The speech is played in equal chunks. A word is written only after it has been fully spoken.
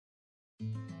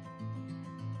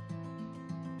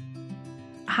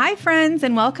Hi, friends,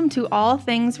 and welcome to All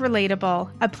Things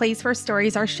Relatable, a place where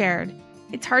stories are shared.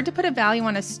 It's hard to put a value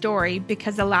on a story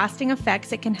because the lasting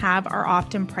effects it can have are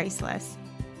often priceless.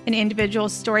 An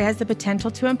individual's story has the potential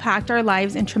to impact our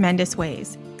lives in tremendous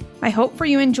ways. My hope for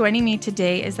you in joining me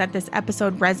today is that this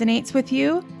episode resonates with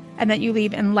you and that you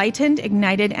leave enlightened,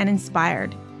 ignited, and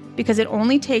inspired, because it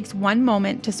only takes one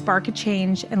moment to spark a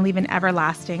change and leave an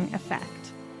everlasting effect.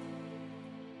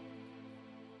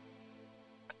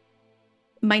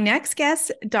 My next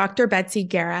guest, Dr. Betsy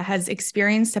Guerra, has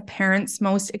experienced a parent's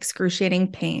most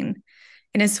excruciating pain.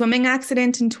 In a swimming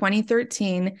accident in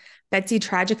 2013, Betsy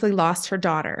tragically lost her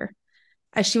daughter.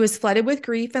 As she was flooded with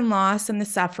grief and loss and the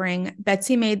suffering,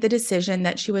 Betsy made the decision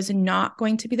that she was not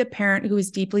going to be the parent who was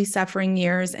deeply suffering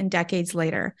years and decades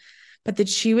later, but that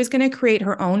she was going to create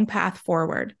her own path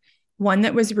forward, one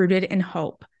that was rooted in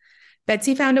hope.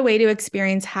 Betsy found a way to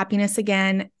experience happiness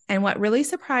again, and what really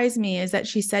surprised me is that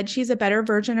she said she's a better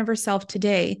version of herself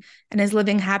today and is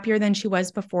living happier than she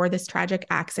was before this tragic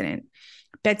accident.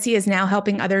 Betsy is now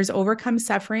helping others overcome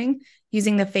suffering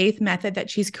using the faith method that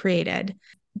she's created.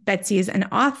 Betsy is an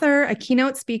author, a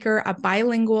keynote speaker, a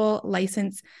bilingual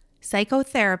licensed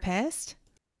psychotherapist,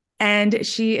 and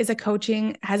she is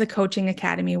has a coaching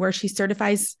academy where she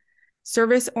certifies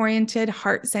service-oriented,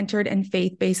 heart-centered, and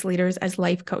faith-based leaders as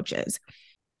life coaches.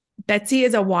 Betsy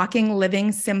is a walking,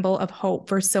 living symbol of hope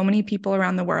for so many people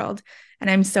around the world, and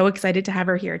I'm so excited to have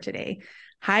her here today.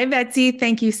 Hi, Betsy.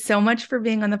 Thank you so much for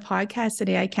being on the podcast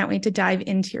today. I can't wait to dive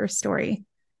into your story.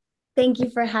 Thank you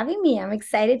for having me. I'm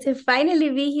excited to finally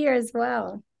be here as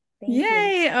well.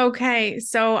 Yay. Okay.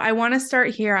 So I want to start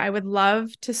here. I would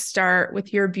love to start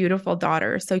with your beautiful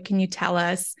daughter. So can you tell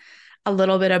us a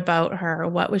little bit about her?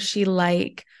 What was she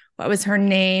like? What was her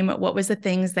name? What was the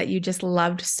things that you just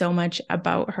loved so much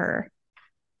about her?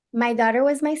 My daughter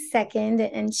was my second,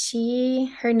 and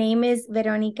her name is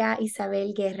Veronica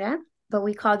Isabel Guerra, but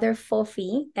we called her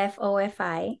Fofi,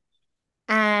 Fofi.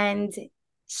 And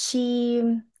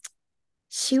she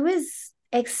was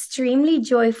extremely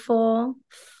joyful,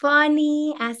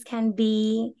 funny as can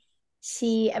be.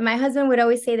 My husband would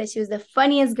always say that she was the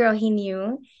funniest girl he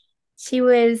knew. She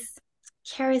was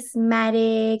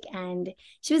charismatic, and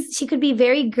she could be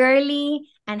very girly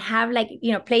and have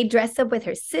play dress up with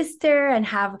her sister and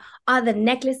have all the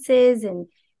necklaces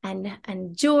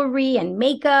and jewelry and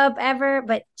makeup ever,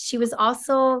 but she was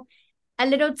also a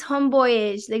little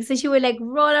tomboyish, so she would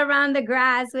roll around the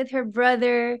grass with her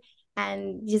brother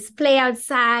and just play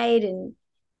outside, and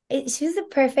she was a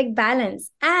perfect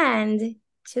balance. And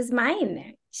she was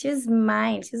mine. She was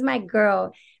my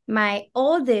girl. My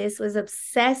oldest was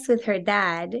obsessed with her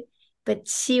dad, but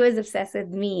she was obsessed with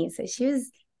me. So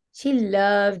she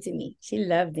loved me. She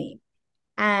loved me.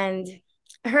 And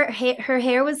her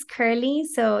hair was curly.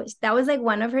 So that was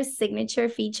one of her signature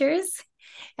features.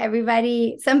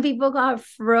 Some people call her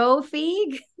fro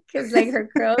fig because her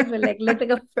curls would look like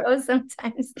a fro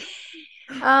sometimes.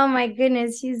 Oh my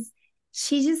goodness.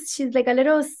 She's like a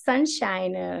little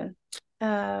sunshine,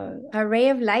 a ray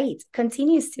of light,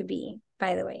 continues to be,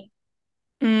 by the way.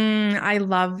 I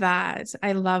love that.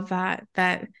 I love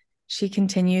that she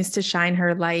continues to shine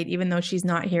her light, even though she's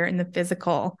not here in the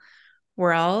physical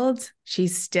world.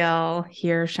 She's still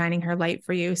here shining her light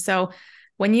for you. So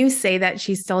when you say that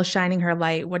she's still shining her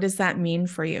light, what does that mean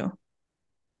for you?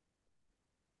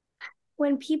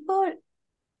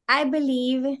 I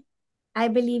believe in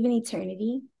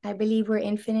eternity. I believe we're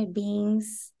infinite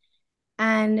beings.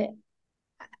 And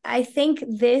I think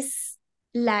this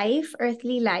life,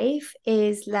 earthly life,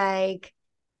 is like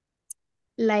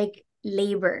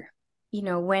labor,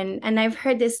 and I've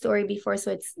heard this story before,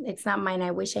 so it's not mine.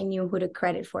 I wish I knew who to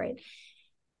credit for it.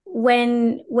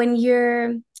 When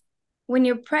you're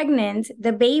pregnant,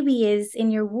 the baby is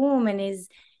in your womb and is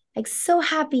so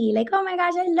happy, oh my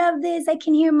gosh, I love this. I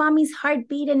can hear mommy's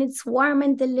heartbeat and it's warm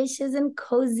and delicious and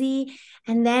cozy.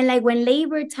 And then when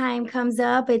labor time comes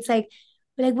up, it's like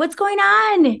what's going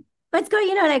on? What's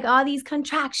going, all these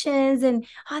contractions and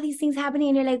all these things happening.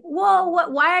 And you're like, whoa,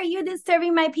 why are you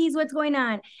disturbing my peace? What's going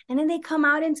on? And then they come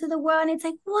out into the world and it's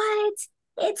like, what?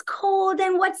 It's cold.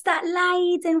 And what's that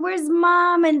light? And where's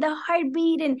mom? And the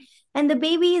heartbeat. And the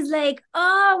baby is like,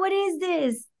 oh, what is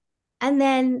this? And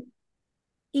then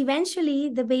eventually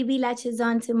the baby latches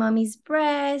onto mommy's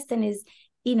breast and is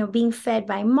being fed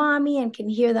by mommy and can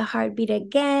hear the heartbeat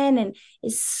again and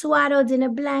is swaddled in a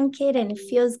blanket and it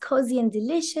feels cozy and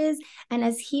delicious. And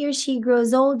as he or she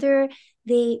grows older,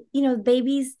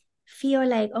 babies feel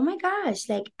oh my gosh,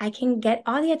 I can get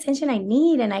all the attention I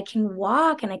need and I can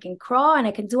walk and I can crawl and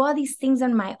I can do all these things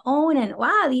on my own. And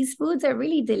wow, these foods are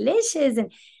really delicious.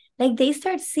 And Like they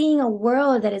start seeing a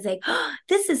world that is like, oh,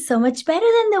 this is so much better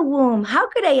than the womb. How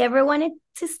could I ever want it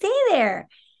to stay there?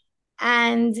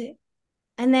 And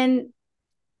then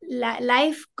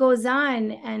life goes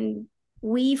on, and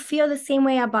we feel the same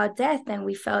way about death than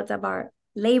we felt about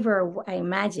labor, I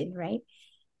imagine, right?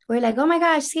 We're like, oh my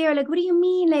gosh, Sierra, like, what do you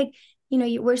mean? Like,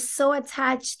 we're so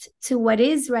attached to what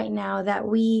is right now that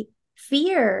we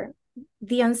fear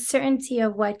the uncertainty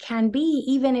of what can be,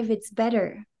 even if it's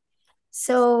better.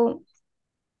 So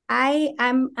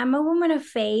I'm a woman of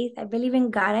faith. I believe in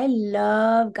God. I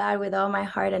love God with all my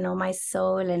heart and all my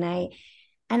soul. And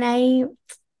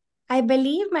I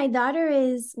believe my daughter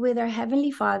is with our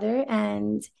Heavenly Father,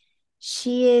 and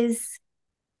she's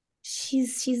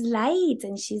light,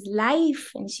 and she's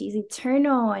life, and she's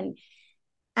eternal.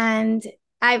 And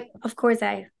I, of course,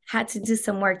 I had to do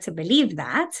some work to believe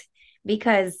that,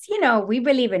 because, we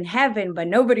believe in heaven, but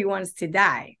nobody wants to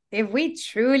die. If we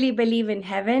truly believe in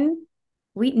heaven,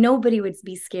 nobody would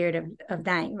be scared of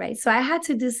dying, right? So I had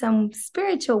to do some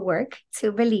spiritual work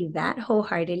to believe that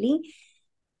wholeheartedly,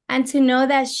 and to know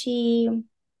that she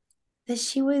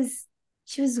was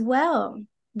well,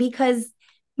 because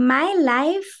my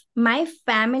life, my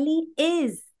family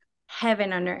is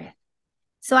heaven on earth.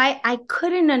 So I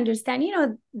couldn't understand,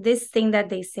 this thing that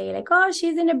they say, like, oh,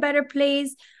 she's in a better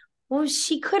place. Well,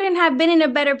 she couldn't have been in a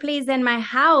better place than my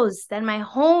house, than my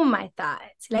home, I thought.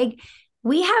 Like,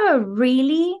 we have a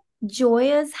really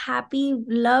joyous, happy,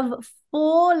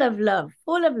 full of love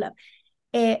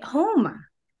home.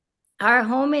 Our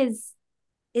home is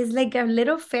like a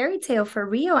little fairy tale for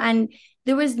real. And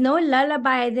there was no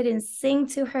lullaby I didn't sing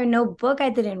to her, no book I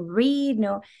didn't read,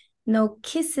 no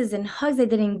kisses and hugs I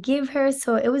didn't give her.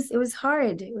 So it was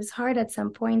hard. It was hard at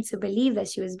some point to believe that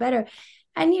she was better.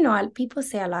 And people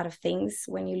say a lot of things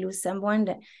when you lose someone,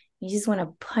 that you just want to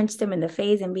punch them in the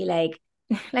face and be like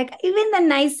even the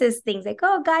nicest things, like,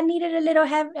 oh, God needed a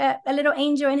little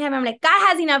angel in heaven. I'm like, God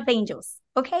has enough angels,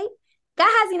 okay? God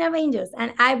has enough angels.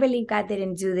 And I believe God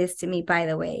didn't do this to me, by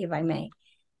the way, if I may.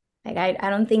 Like, I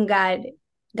don't think God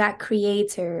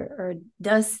creates or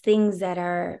does things that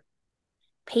are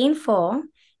painful,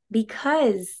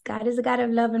 because God is a God of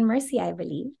love and mercy, I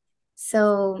believe.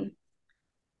 So,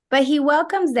 but he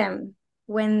welcomes them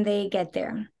when they get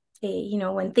there,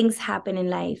 when things happen in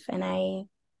life. And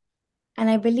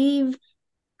I believe,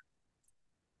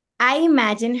 I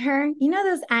imagine her,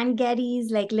 those Aunt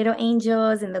Gettys, like little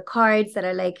angels in the cards that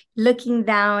are like looking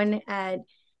down at,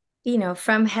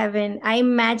 from heaven. I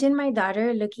imagine my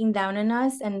daughter looking down on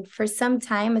us. And for some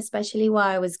time, especially while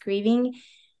I was grieving,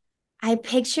 I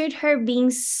pictured her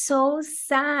being so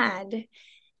sad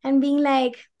and being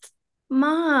like,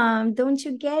 Mom, don't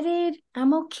you get it?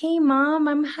 I'm okay, Mom.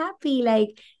 I'm happy.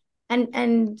 Like, and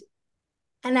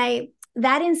I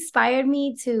that inspired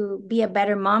me to be a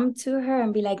better mom to her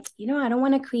and be like, I don't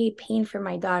want to create pain for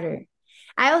my daughter.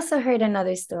 I also heard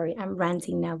another story. I'm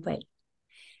ranting now, but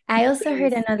I also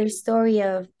heard another story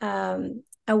of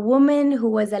a woman who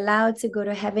was allowed to go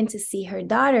to heaven to see her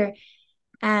daughter.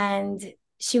 And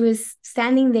she was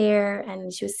standing there,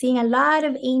 and she was seeing a lot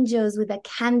of angels with a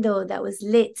candle that was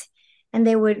lit. And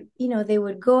they would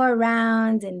go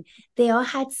around, and they all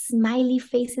had smiley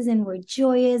faces and were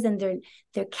joyous, and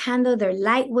their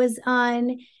light was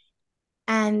on.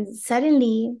 And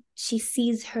suddenly she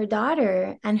sees her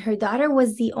daughter, and her daughter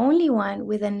was the only one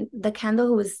with the candle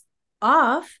who was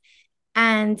off,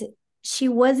 and she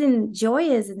wasn't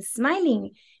joyous and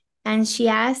smiling. And she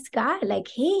asked God, like,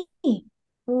 hey,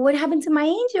 what happened to my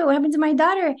angel? What happened to my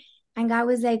daughter? And God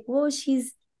was like, well,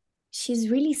 she's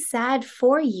really sad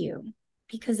for you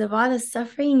because of all the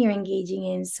suffering you're engaging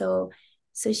in. So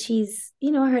she's,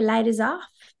 her light is off.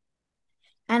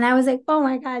 And I was like, oh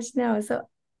my gosh, no. So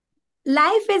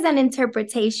life is an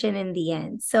interpretation in the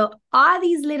end. So all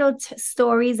these little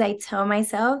stories I tell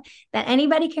myself that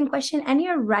anybody can question, and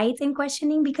you're right in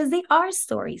questioning, because they are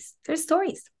stories. They're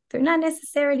stories. They're not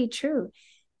necessarily true,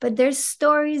 but there's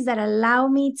stories that allow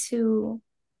me to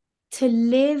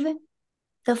live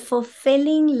the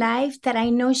fulfilling life that I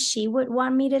know she would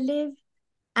want me to live.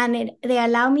 And they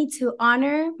allow me to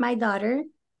honor my daughter,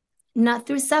 not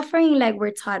through suffering like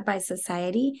we're taught by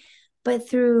society, but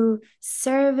through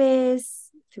service,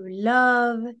 through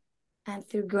love, and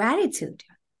through gratitude.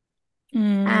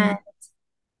 And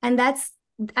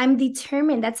I'm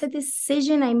determined. That's a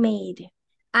decision I made.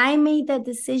 I made that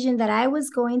decision that I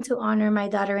was going to honor my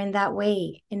daughter in that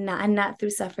way, and not through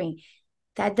suffering.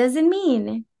 That doesn't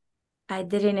mean I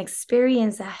didn't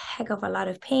experience a heck of a lot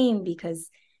of pain, because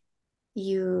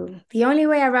the only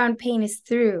way around pain is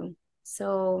through.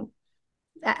 So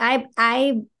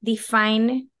I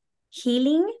define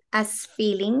healing as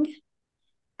feeling,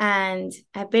 And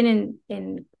I've been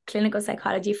in clinical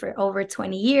psychology for over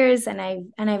 20 years, and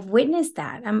I've witnessed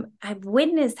that. I've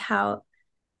witnessed how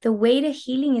the way to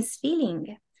healing is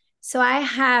feeling. So I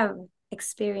have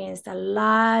experienced a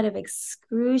lot of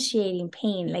excruciating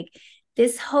pain. Like,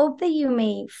 this hope that you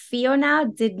may feel now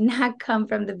did not come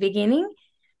from the beginning.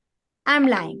 I'm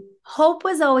lying. Hope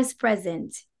was always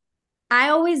present. I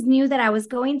always knew that I was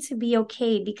going to be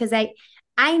okay, because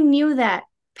I knew that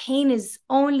pain is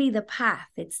only the path.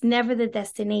 It's never the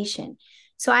destination.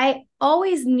 So I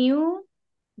always knew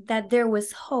that there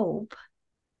was hope,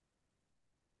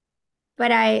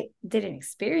 but I didn't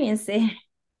experience it.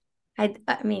 I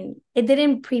mean, it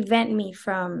didn't prevent me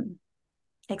from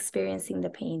experiencing the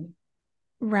pain.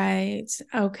 Right.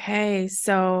 Okay.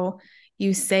 So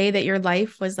you say that your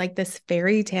life was like this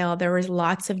fairy tale. There was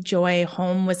lots of joy.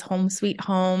 Home was home sweet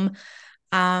home.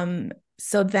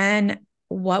 So then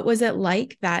what was it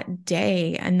like that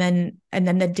day? And then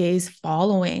the days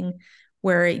following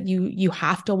where you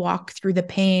have to walk through the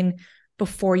pain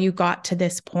before you got to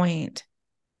this point?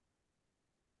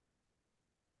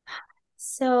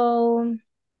 So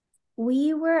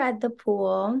we were at the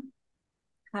pool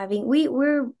having we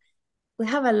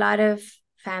have a lot of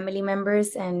family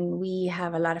members, and we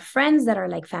have a lot of friends that are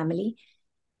like family.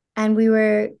 And we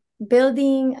were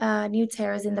building a new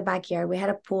terrace in the backyard. We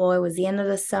had a pool. It was the end of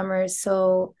the summer.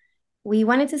 So we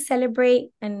wanted to celebrate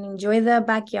and enjoy the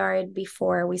backyard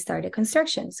before we started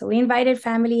construction. So we invited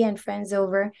family and friends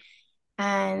over.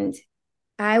 And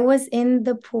I was in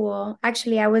the pool.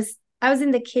 Actually, I was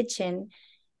in the kitchen,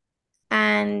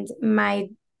 and my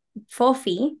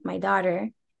Fofi, my daughter,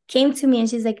 came to me and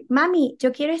she's like, Mami,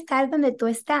 yo quiero estar donde tú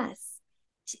estás,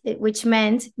 which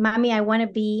meant, Mami, I want to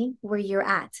be where you're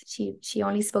at. She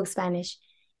only spoke Spanish.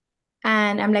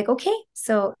 And I'm like, okay.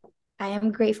 So I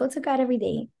am grateful to God every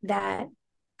day that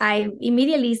I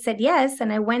immediately said yes.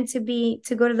 And I went to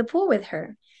go to the pool with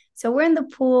her. So we're in the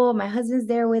pool. My husband's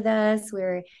there with us.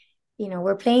 We're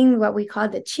playing what we call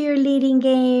the cheerleading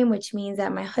game, which means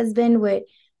that my husband would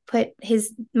put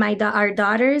our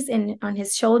daughters on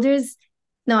his shoulders.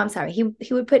 No, I'm sorry.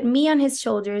 He would put me on his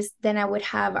shoulders. Then I would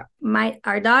have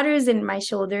our daughters in my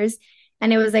shoulders,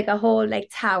 and it was like a whole like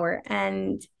tower.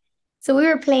 And so we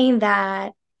were playing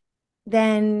that.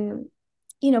 Then,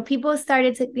 people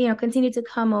started to, continue to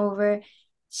come over.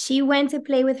 She went to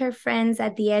play with her friends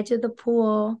at the edge of the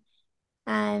pool,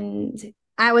 and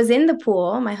I was in the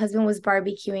pool. My husband was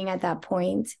barbecuing at that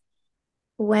point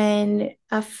when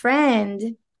a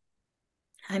friend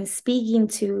I'm speaking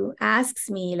to asks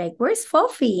me, like, where's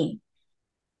Fofi?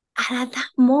 And at that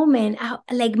moment,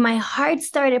 like my heart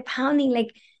started pounding.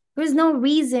 Like, there was no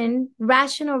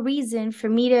rational reason for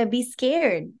me to be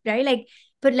scared, right? Like,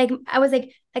 but like I was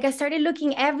like I started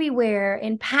looking everywhere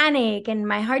in panic, and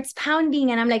my heart's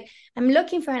pounding, and I'm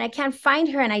looking for her, and I can't find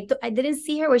her, and I didn't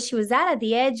see her where she was at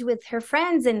the edge with her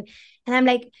friends, and I'm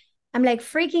like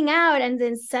freaking out, and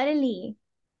then suddenly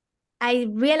I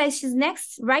realized she's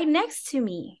right next to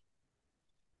me,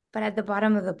 but at the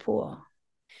bottom of the pool.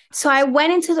 So I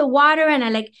went into the water, and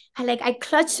I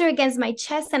clutched her against my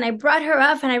chest, and I brought her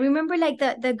up, and I remember like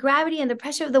the gravity and the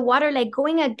pressure of the water like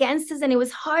going against us, and it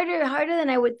was harder than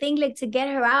I would think, like, to get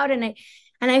her out. And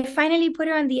I finally put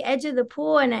her on the edge of the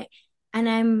pool, and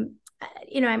I'm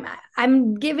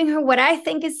giving her what I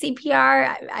think is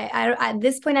CPR. At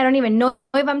this point, I don't even know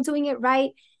if I'm doing it right.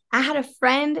 I had a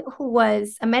friend who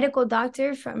was a medical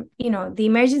doctor from, the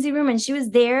emergency room, and she was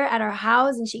there at our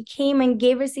house, and she came and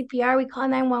gave her CPR. We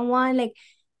called 911. Like,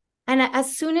 and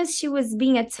as soon as she was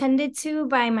being attended to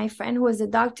by my friend who was a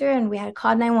doctor, and we had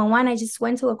called 911, I just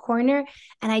went to a corner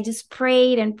and I just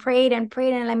prayed and prayed and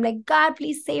prayed. And I'm like, God,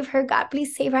 please save her. God,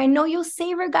 please save her. I know you'll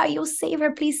save her. God, you'll save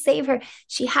her. Please save her.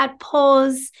 She had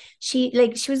pulse. She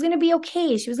was going to be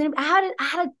okay.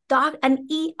 An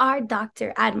ER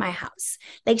doctor at my house.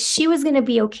 Like, she was going to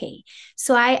be okay.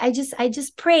 So I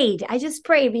just prayed. I just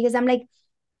prayed because I'm like,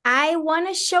 I want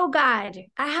to show God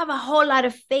I have a whole lot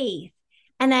of faith,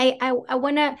 and I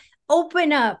want to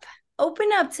open up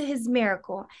to his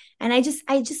miracle. And I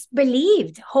just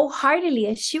believed wholeheartedly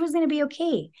that she was going to be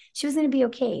okay. She was going to be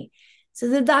okay. So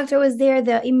the doctor was there.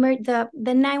 The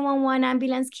 911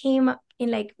 ambulance came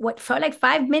in like what felt like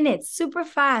 5 minutes, super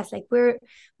fast. Like, we're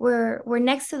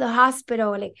next to the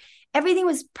hospital. Like, everything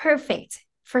was perfect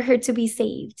for her to be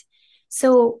saved.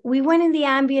 So we went in the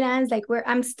ambulance, like,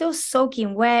 I'm still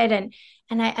soaking wet, and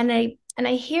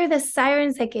I hear the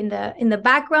sirens like in the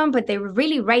background, but they were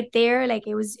really right there. Like,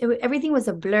 everything was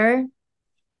a blur.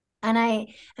 And I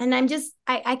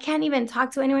can't even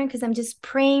talk to anyone because I'm just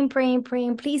praying, praying,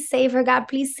 praying. Please save her, God.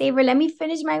 Please save her. Let me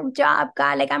finish my job,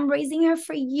 God. Like, I'm raising her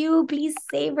for you. Please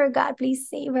save her, God. Please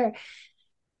save her.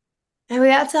 And we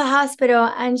got to the hospital,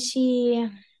 and she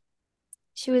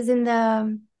was in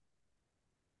the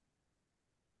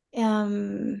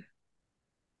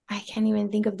I can't even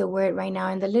think of the word right now.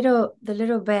 In the little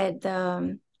bed,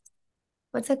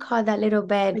 what's it called? That little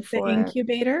bed Like the for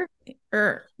incubator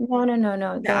or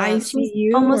no. the She was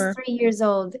ICU almost or 3 years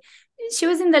old. She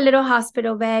was in the little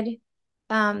hospital bed.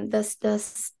 The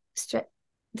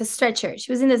stretcher.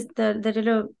 She was in the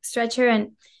little stretcher,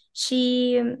 and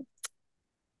she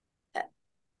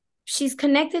she's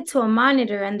connected to a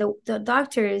monitor, and the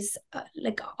doctors,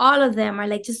 like all of them, are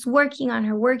like just working on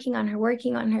her, working on her,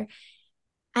 working on her.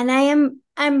 And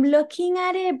I'm looking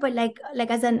at it, but like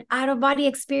as an out of body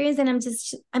experience, and I'm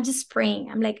just praying.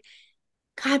 I'm like,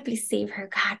 God, please save her.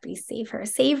 God, please save her.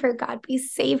 God,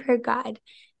 please save her. God.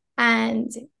 And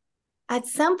at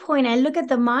some point, I look at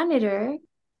the monitor,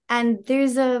 and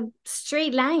there's a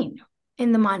straight line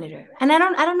in the monitor, and I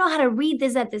don't know how to read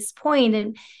this at this point.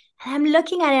 And I'm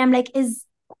looking at it. I'm like, is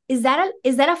that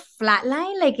a flat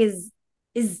line? Like, is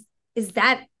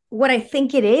that what I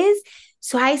think it is?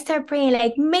 So I start praying,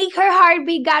 like, make her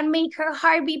heartbeat, God, make her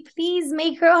heartbeat, please,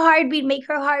 make her heartbeat, make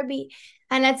her heartbeat.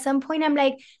 And at some point, I'm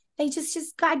like,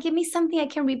 just God, give me something I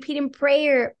can repeat in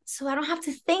prayer, so I don't have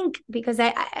to think, because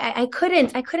I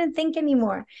couldn't think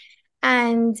anymore.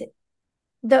 And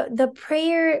the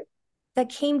prayer that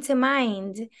came to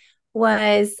mind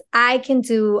was, I can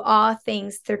do all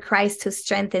things through Christ who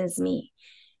strengthens me.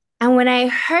 And when I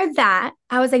heard that,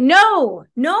 I was like, no,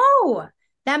 no,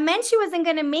 that meant she wasn't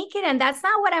going to make it. And that's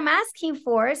not what I'm asking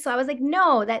for. So I was like,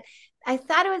 no, that I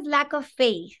thought it was lack of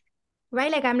faith, right?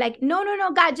 Like, I'm like, no, no,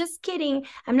 no, God, just kidding.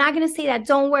 I'm not going to say that.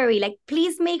 Don't worry. Like,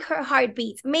 please make her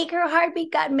heartbeat. Make her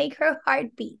heartbeat, God, make her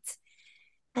heartbeat.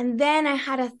 And then I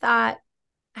had a thought.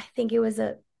 I think it was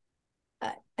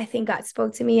I think God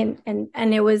spoke to me, and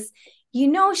it was,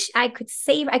 I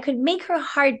could make her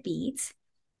heartbeat,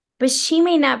 but she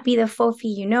may not be the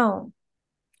Fofi.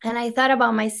 And I thought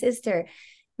about my sister.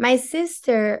 My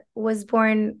sister was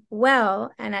born well,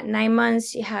 and at 9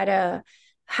 months, she had a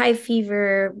high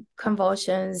fever,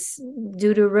 convulsions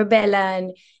due to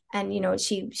rubella, and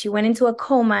she went into a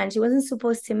coma, and she wasn't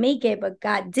supposed to make it, but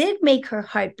God did make her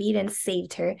heartbeat and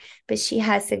saved her. But she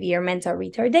has severe mental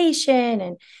retardation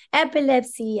and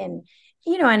epilepsy, and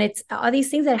it's all these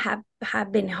things that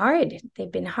have been hard.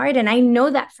 They've been hard, and I know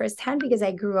that firsthand because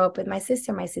I grew up with my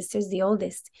sister. My sister's the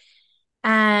oldest,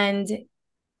 and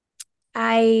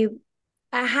I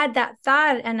had that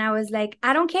thought, and I was like,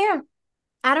 I don't care.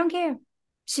 I don't care.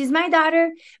 She's my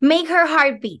daughter. Make her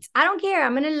heartbeat. I don't care.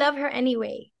 I'm going to love her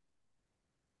anyway.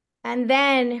 And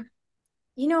then,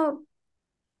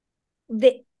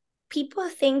 the people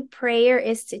think prayer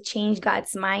is to change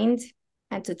God's mind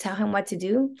and to tell him what to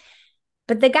do.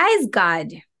 But the guy is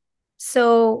God.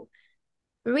 So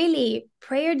really,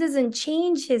 prayer doesn't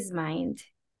change his mind.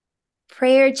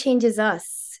 Prayer changes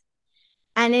us.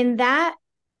 And in that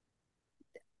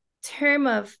term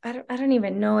of, I don't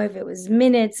even know if it was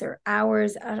minutes or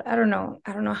hours. I don't know.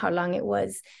 I don't know how long it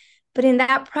was. But in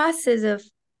that process of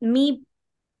me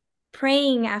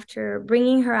praying after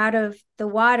bringing her out of the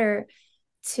water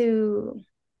to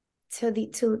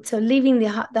leaving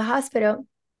the hospital,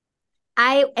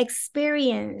 I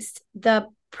experienced the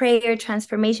prayer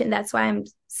transformation. That's why I'm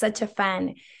such a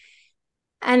fan.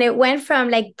 And it went from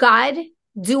like, God,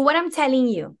 do what I'm telling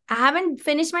you. I haven't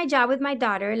finished my job with my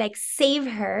daughter, like save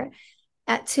her,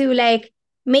 to like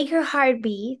make her heart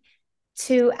beat,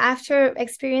 to after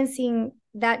experiencing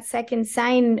that second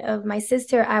sign of my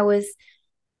sister,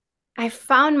 I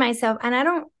found myself, and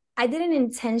I didn't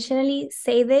intentionally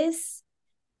say this,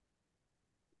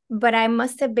 but I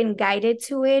must have been guided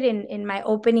to it in my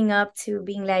opening up to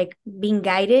being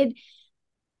guided.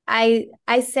 I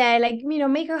said, like,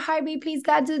 make her heart beat, please,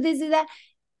 God, do this, do that,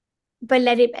 but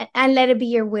let it be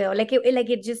your will. Like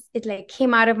it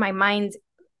came out of my mind.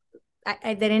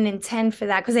 I didn't intend for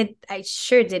that, because I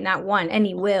sure did not want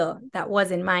any will that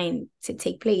wasn't mine to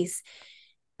take place.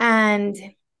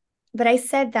 But I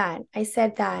said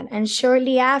that. And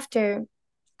shortly after,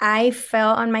 I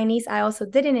fell on my knees. I also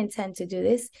didn't intend to do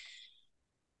this.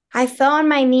 I fell on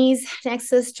my knees next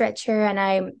to the stretcher, and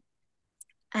I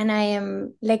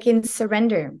am like in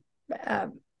surrender,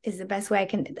 is the best way I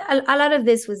can. A lot of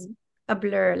this was a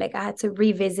blur. Like, I had to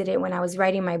revisit it when I was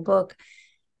writing my book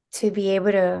to be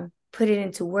able to put it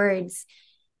into words.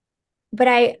 But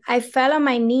I fell on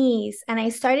my knees, and I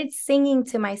started singing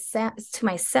to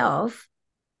myself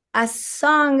a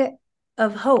song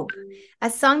of hope. A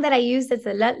song that I used as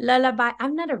a lullaby.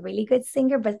 I'm not a really good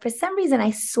singer, but for some reason,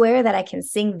 I swear that I can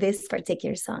sing this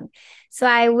particular song. So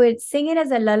I would sing it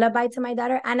as a lullaby to my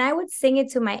daughter, and I would sing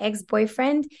it to my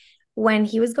ex-boyfriend when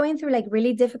he was going through like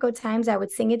really difficult times. I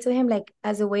would sing it to him like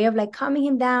as a way of like calming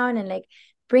him down and like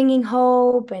bringing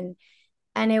hope.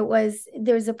 And it was,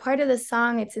 there's a part of the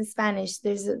song, it's in Spanish.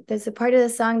 There's a part of the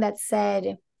song that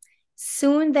said,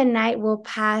 "Soon the night will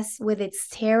pass with its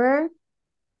terror,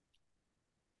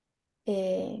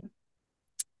 eh,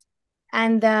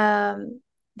 and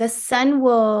the sun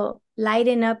will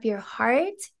lighten up your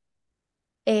heart.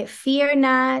 Fear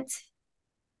not,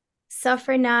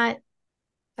 suffer not."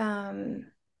 Um,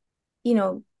 you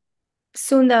know,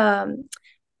 soon the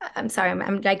I'm sorry,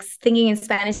 I'm like thinking in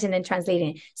Spanish and then translating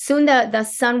it. Soon the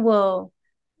sun will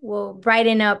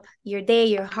brighten up your day,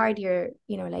 your heart, your,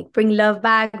 like bring love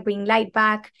back, bring light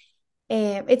back.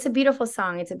 It's a beautiful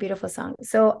song. It's a beautiful song.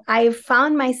 So I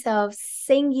found myself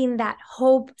singing that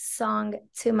hope song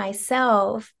to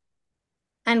myself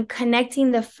and connecting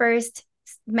the first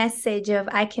message of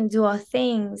I can do all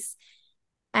things,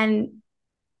 and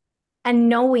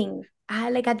knowing,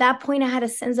 like at that point I had a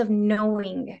sense of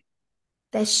knowing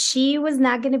that she was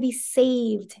not going to be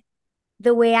saved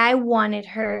the way I wanted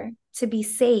her to be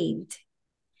saved.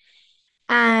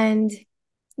 And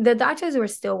the doctors were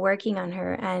still working on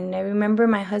her. And I remember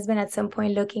my husband at some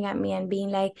point looking at me and being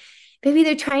like, "Baby,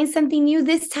 they're trying something new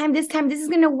this time, this is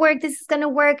going to work. This is going to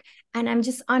work." And I'm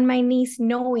just on my knees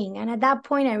knowing. And at that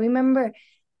point, I remember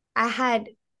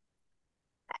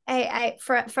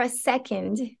for a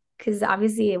second, because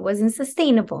obviously it wasn't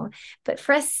sustainable, but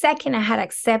for a second, I had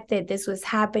accepted this was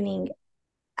happening.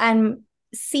 And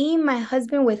seeing my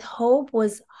husband with hope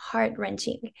was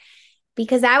heart-wrenching,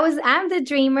 because I'm the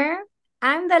dreamer.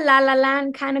 I'm the la la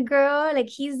land kind of girl. Like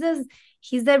he's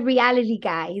the reality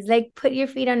guy. He's like, put your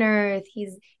feet on earth.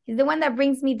 He's the one that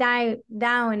brings me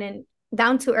down and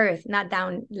down to earth, not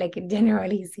down like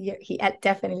generally. He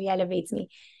definitely elevates me.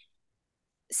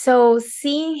 So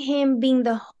seeing him being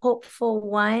the hopeful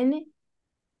one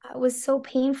was so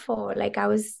painful. Like I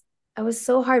was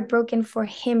so heartbroken for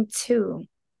him too.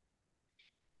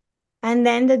 And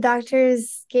then the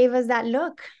doctors gave us that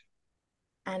look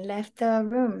and left the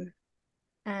room.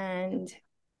 And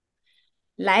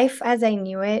life as I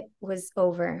knew it was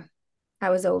over. I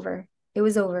was over. It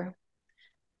was over.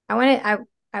 I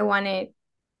wanted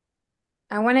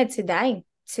to die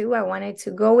too. I wanted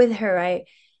to go with her.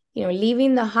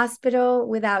 Leaving the hospital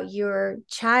without your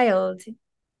child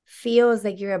feels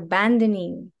like you're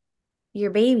abandoning your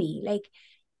baby. Like,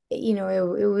 it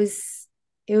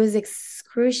was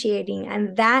excruciating.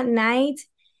 And that night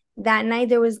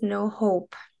there was no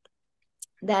hope.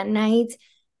 That night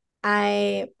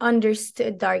I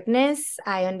understood darkness.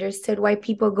 I understood why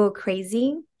people go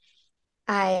crazy.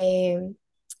 I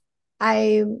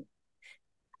I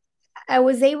I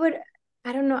was able to,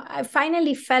 I don't know, I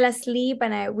finally fell asleep,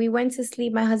 and we went to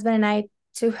sleep, my husband and I,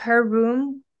 to her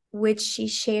room, which she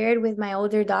shared with my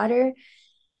older daughter.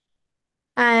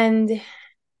 And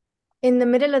in the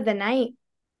middle of the night,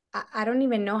 I don't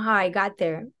even know how I got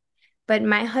there, but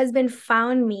my husband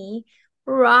found me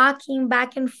rocking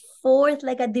back and forth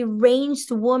like a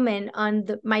deranged woman on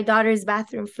my daughter's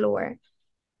bathroom floor.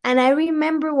 And I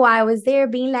remember while I was there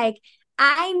being like,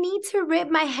 I need to rip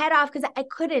my head off, because I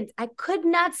could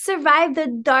not survive the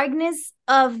darkness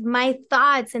of my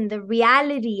thoughts and the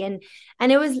reality. And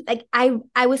it was like,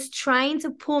 I was trying to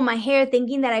pull my hair,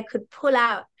 thinking that I could pull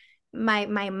out my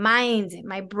mind,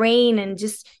 my brain, and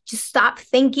just stop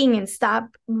thinking and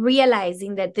stop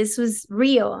realizing that this was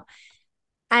real.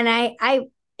 And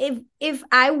if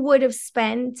I would have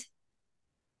spent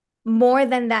more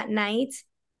than that night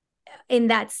in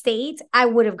that state, I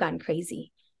would have gone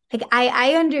crazy. Like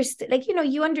I understood, like,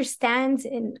 you understand,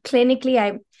 and clinically,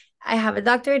 I have a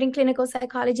doctorate in clinical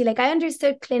psychology. Like I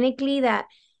understood clinically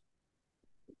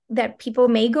that people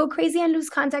may go crazy and lose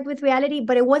contact with reality,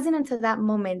 but it wasn't until that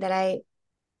moment that I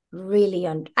really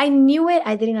I knew it.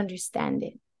 I didn't understand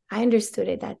it. I understood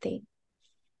it that day.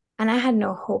 And I had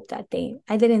no hope that day.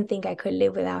 I didn't think I could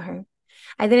live without her.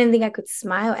 I didn't think I could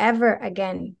smile ever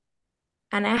again.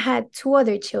 And I had 2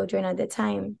 other children at the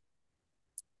time.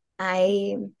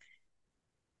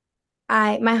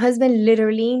 My husband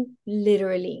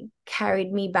literally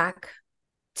carried me back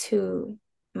to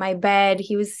my bed.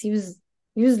 He was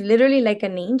literally like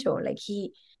an angel. Like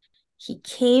he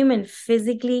came and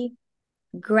physically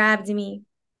grabbed me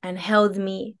and held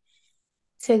me,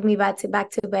 took me back to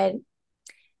bed.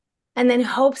 And then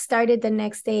hope started the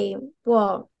next day.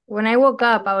 Well, when I woke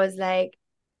up, I was like,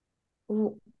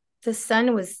 the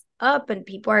sun was up and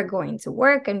people are going to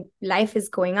work and life is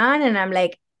going on. And I'm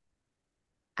like,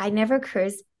 I never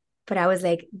cursed, but I was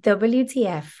like,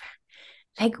 WTF.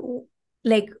 Like,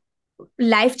 like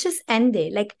life just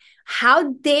ended. Like,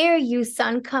 how dare you,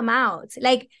 son, come out?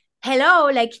 Like, hello,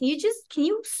 like, can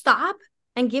you stop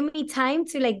and give me time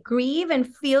to like grieve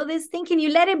and feel this thing? Can you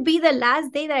let it be the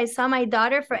last day that I saw my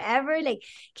daughter forever? Like,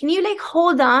 can you like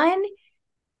hold on?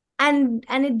 And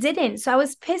it didn't. So I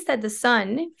was pissed at the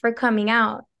son for coming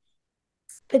out.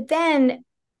 But then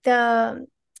the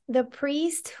the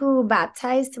priest who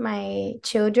baptized my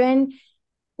children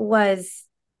was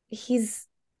he's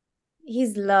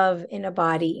love in a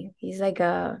body. He's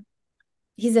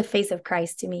a face of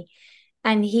Christ to me.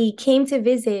 And he came to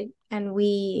visit, and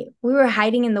we were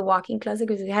hiding in the walk-in closet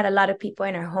because we had a lot of people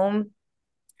in our home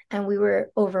and we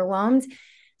were overwhelmed.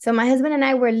 So my husband and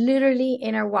I were literally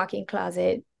in our walk-in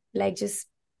closet, like just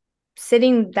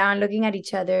sitting down, looking at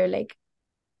each other, like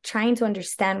trying to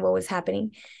understand what was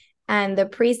happening. And the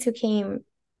priest who came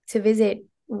to visit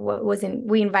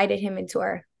we invited him into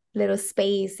our little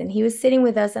space, and he was sitting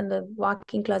with us in the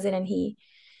walk-in closet. And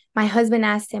my husband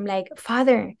asked him, like,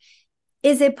 Father,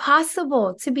 is it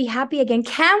possible to be happy again?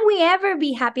 Can we ever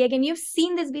be happy again? You've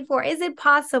seen this before. Is it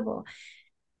possible?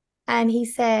 And he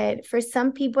said, for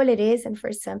some people it is, and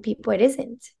for some people it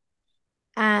isn't.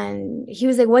 And he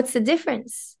was like, what's the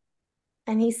difference?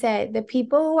 And he said, the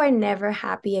people who are never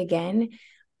happy again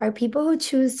are people who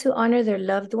choose to honor their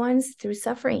loved ones through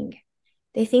suffering.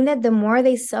 They think that the more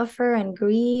they suffer and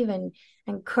grieve and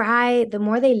cry, the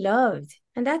more they loved.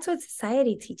 And that's what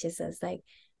society teaches us. Like,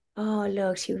 oh,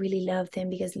 look, she really loved him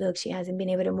because, look, she hasn't been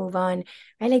able to move on.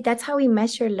 Right? Like, that's how we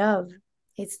measure love.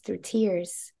 It's through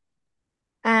tears.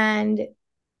 And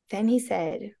then he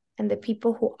said, and the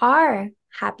people who are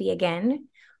happy again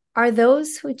are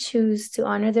those who choose to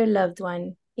honor their loved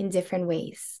one in different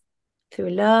ways.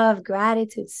 Through love,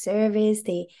 gratitude, service.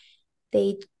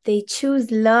 They choose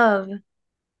love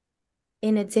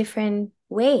in a different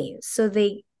way. So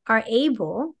they are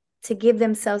able to give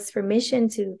themselves permission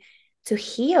to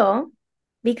heal,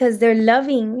 because they're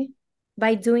loving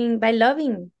by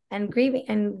loving and grieving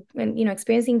and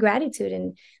experiencing gratitude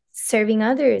and serving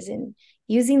others and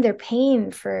using their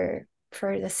pain for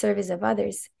the service of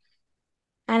others.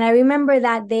 And I remember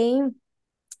that day,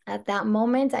 at that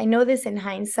moment, I know this in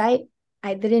hindsight,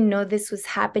 I didn't know this was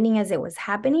happening as it was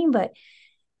happening, but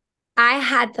I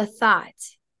had the thought,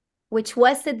 which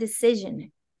was the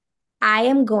decision, I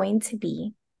am going to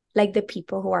be like the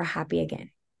people who are happy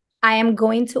again. I am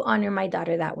going to honor my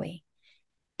daughter that way.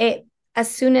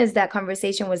 As soon as that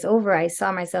conversation was over, I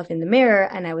saw myself in the mirror,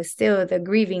 and I was still the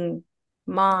grieving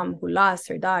mom who lost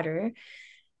her daughter.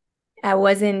 I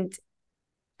wasn't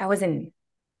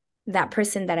that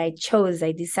person that I chose,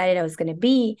 I decided I was going to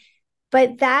be.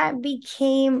 But that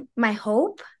became my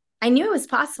hope. I knew it was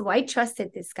possible. I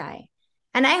trusted this guy.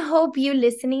 And I hope you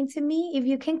listening to me, if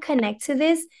you can connect to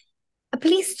this,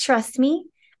 please trust me.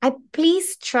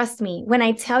 Please trust me when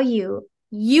I tell you,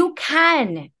 you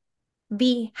can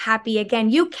be happy again.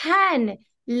 You can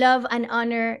love and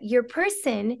honor your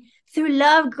person through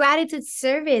love, gratitude,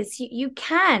 service. You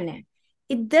can.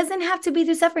 It doesn't have to be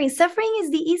through suffering. Suffering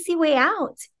is the easy way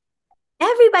out.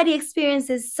 Everybody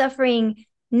experiences suffering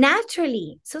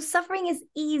naturally. So suffering is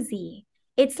easy.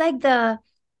 It's like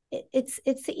it's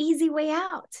the easy way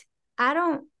out.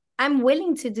 I'm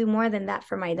willing to do more than that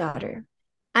for my daughter.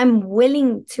 I'm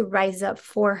willing to rise up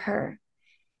for her.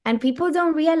 And people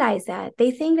don't realize that.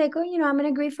 They think like, oh, I'm going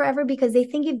to grieve forever, because they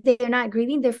think if they're not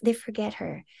grieving, they forget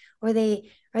her, or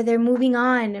they're moving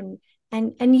on.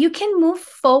 And you can move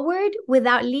forward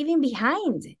without leaving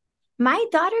behind. My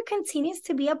daughter continues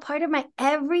to be a part of my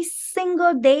every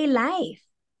single day life.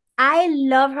 I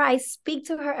love her. I speak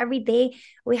to her every day.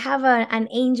 We have an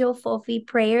angel Fofi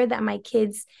prayer that my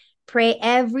kids pray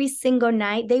every single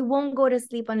night. They won't go to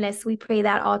sleep unless we pray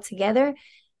that all together.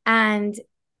 And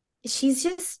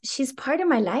she's part of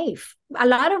my life. A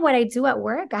lot of what I do at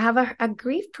work, I have a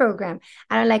grief program.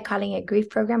 I don't like calling it grief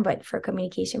program, but for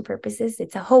communication purposes,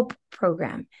 it's a hope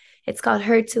program. It's called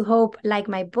Her to Hope, like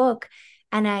my book.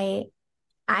 And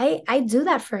I do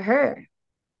that for her.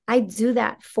 I do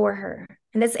that for her.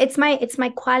 And it's my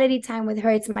quality time with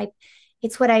her.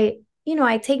 It's what I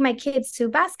take my kids to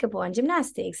basketball and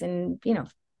gymnastics and,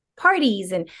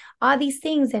 parties and all these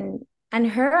things. And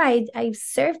her, I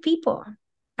serve people.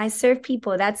 I serve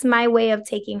people. That's my way of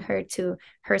taking her to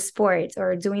her sport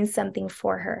or doing something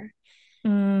for her.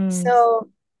 So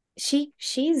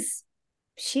she's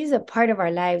a part of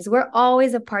our lives. We're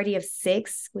always a party of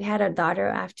 6. We had a daughter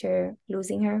after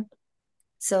losing her.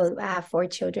 So I have 4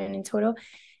 children in total.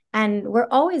 And we're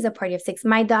always a party of six.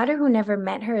 My daughter, who never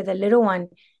met her, the little one,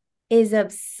 is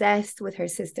obsessed with her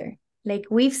sister. Like,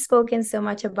 we've spoken so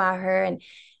much about her, and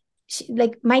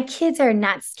like, my kids are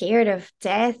not scared of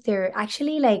death. They're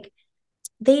actually like,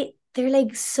 they're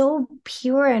like so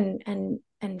pure and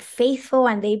faithful,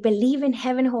 and they believe in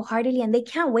heaven wholeheartedly, and they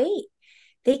can't wait.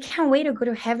 They can't wait to go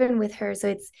to heaven with her. So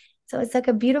it's like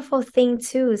a beautiful thing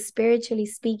too, spiritually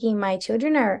speaking. My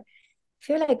children are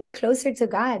feel like closer to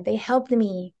God. They help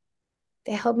me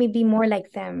be more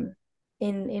like them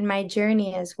in my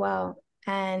journey as well.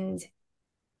 And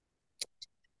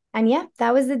yeah,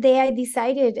 that was the day I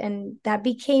decided, and that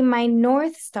became my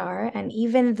North Star. And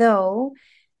even though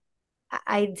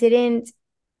I didn't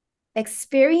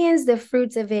experience the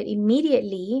fruits of it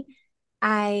immediately,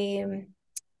 I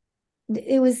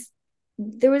it was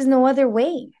there was no other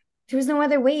way. There was no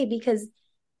other way, because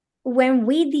when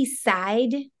we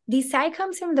decide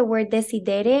comes from the word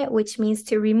decidere, which means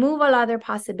to remove all other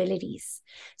possibilities.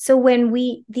 So when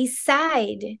we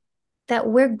decide that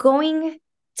we're going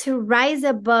to rise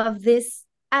above this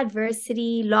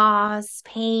adversity, loss,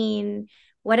 pain,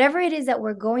 whatever it is that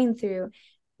we're going through,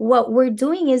 what we're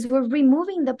doing is we're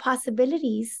removing the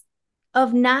possibilities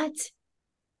of not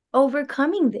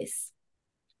overcoming this.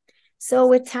 So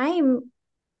with time,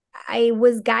 I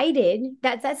was guided.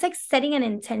 That's like setting an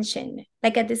intention.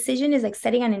 Like, a decision is like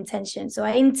setting an intention. So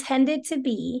I intended to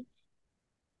be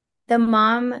the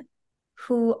mom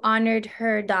who honored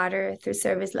her daughter through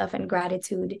service, love, and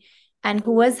gratitude, and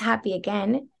who was happy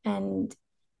again, and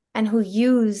who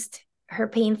used her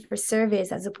pain for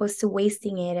service as opposed to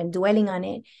wasting it and dwelling on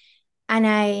it.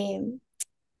 And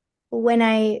when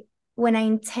I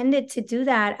intended to do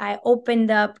that, I opened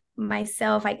up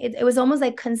myself. It was almost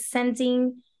like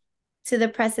consenting to the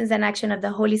presence and action of the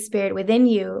Holy Spirit within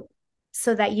you,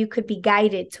 so that you could be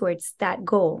guided towards that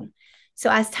goal.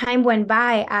 So as time went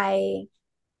by, I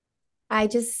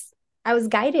was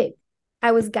guided.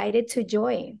 I was guided to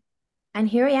joy. And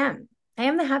here I am. I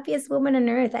am the happiest woman on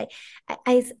earth.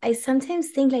 I sometimes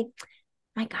think, like,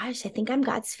 my gosh, I think I'm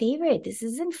God's favorite. This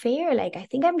isn't fair. Like, I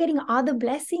think I'm getting all the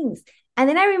blessings. And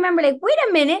then I remember, like, wait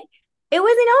a minute, it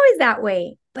wasn't always that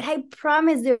way. But I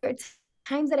promise, there are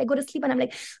times that I go to sleep and I'm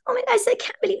like, oh my gosh, I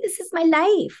can't believe this is my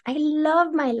life. I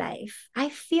love my life. I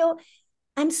feel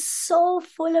I'm so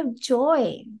full of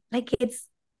joy. Like, it's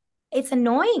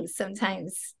annoying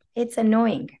sometimes. It's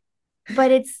annoying,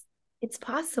 but it's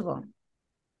possible.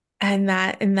 And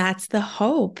that's the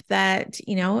hope that,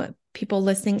 people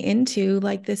listening into,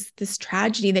 like, this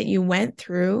tragedy that you went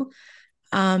through,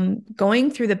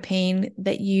 going through the pain,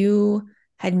 that you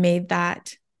had made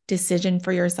that decision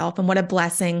for yourself. And what a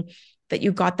blessing that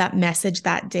you got that message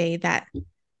that day, that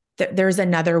there's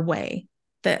another way,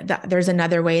 that there's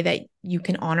another way that you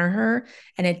can honor her,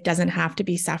 and it doesn't have to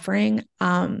be suffering.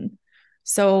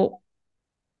 So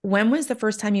when was the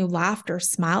first time you laughed or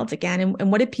smiled again?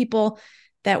 And what did people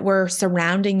that were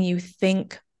surrounding you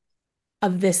think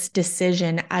of this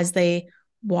decision as they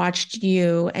watched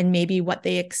you, and maybe what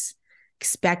they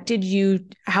expected you,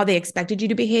 how they expected you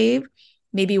to behave,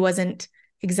 maybe wasn't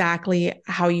exactly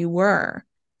how you were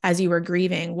as you were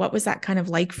grieving? What was that kind of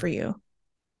like for you?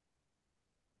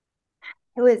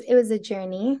 It was a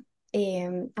journey. I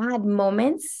had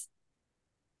moments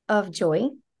of joy,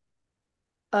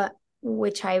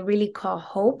 which I really call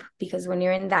hope, because when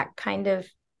you're in that kind of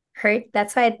hurt,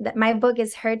 that's why my book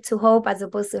is Hurt to Hope as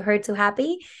opposed to Hurt to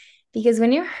Happy, because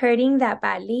when you're hurting that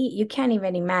badly, you can't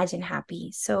even imagine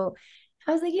happy. So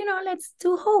I was like, let's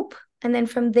do hope, and then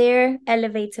from there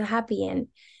elevate to happy. And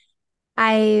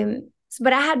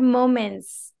but I had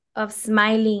moments of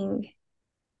smiling,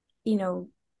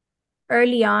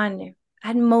 early on. I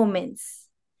had moments,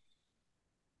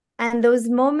 and those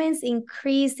moments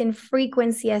increased in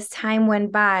frequency as time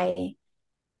went by.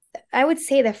 I would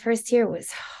say the first year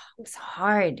was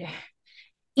hard,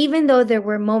 even though there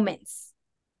were moments.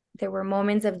 There were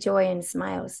moments of joy and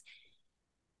smiles.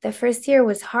 The first year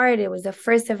was hard. It was the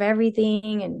first of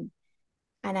everything, and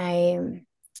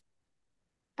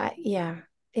yeah,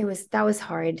 that was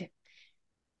hard.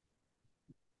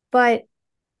 But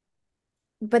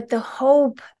the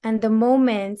hope and the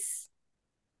moments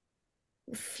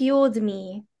fueled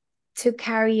me to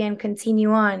carry and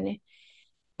continue on.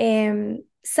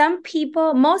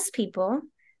 Most people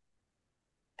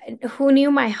who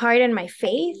knew my heart and my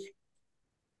faith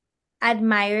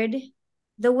admired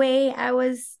the way I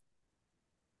was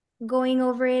going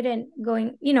over it and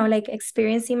going, like,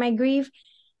 experiencing my grief.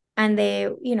 And they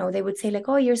would say, like,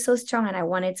 oh, you're so strong. And I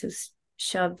wanted to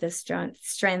shove the strength,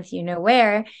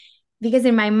 where, because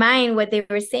in my mind, what they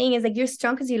were saying is like, you're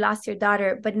strong because you lost your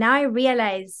daughter. But now I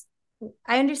realize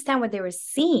I understand what they were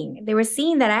seeing. They were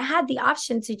seeing that I had the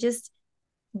option to just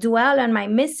dwell on my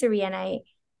misery, and I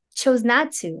chose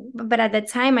not to. But at the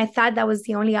time, I thought that was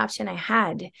the only option I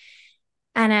had.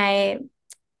 And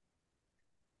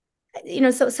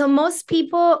so most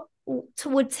people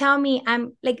would tell me,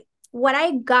 I'm like, what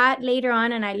I got later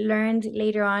on and I learned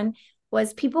later on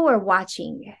was people were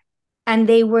watching and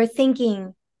they were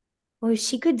thinking, well, if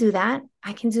she could do that,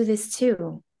 I can do this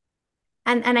too.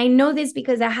 And I know this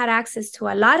because I had access to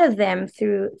a lot of them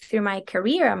through my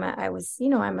career. I'm a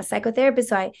psychotherapist,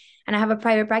 so I have a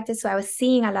private practice, so I was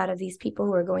seeing a lot of these people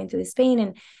who were going through this pain,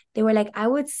 and they were like, I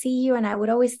would see you, and I would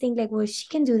always think like, well, if she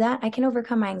can do that, I can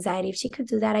overcome my anxiety. If she could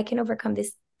do that, I can overcome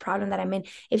this problem that I'm in.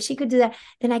 If she could do that,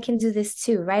 then I can do this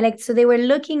too, right? Like, so they were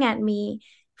looking at me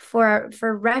for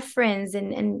reference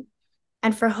and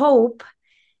for hope.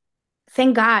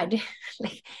 Thank God.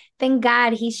 Like, thank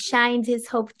God he shined his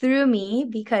hope through me,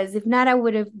 because if not, I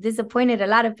would have disappointed a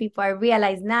lot of people. I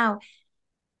realize now.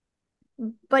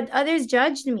 But others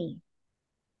judged me.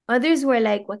 Others were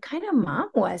like, what kind of mom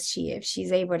was she if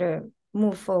she's able to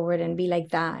move forward and be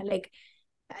like that? Like,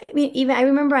 I mean, even I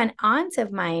remember an aunt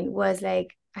of mine was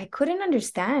like, I couldn't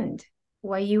understand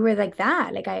why you were like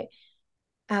that. Like, I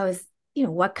was,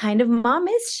 what kind of mom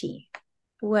is she?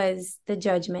 Was the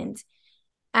judgment.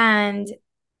 And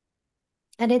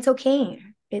it's okay.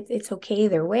 It's okay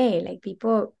either way. Like,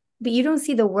 people, but you don't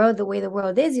see the world the way the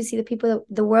world is. You see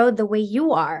the world the way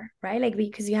you are, right? Like,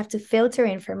 because you have to filter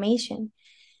information.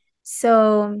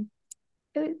 So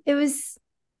it was,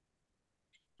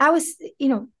 I was,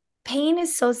 pain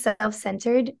is so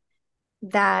self-centered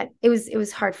that it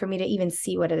was hard for me to even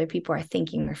see what other people are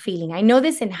thinking or feeling. I know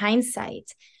this in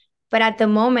hindsight, but at the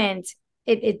moment,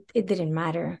 it didn't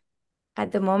matter.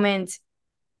 At the moment,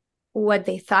 what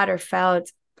they thought or felt,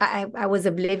 I was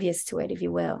oblivious to it, if you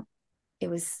will.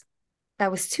 I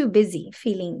was too busy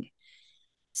feeling.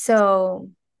 So,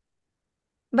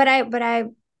 but I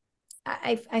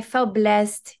felt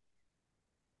blessed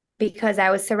because I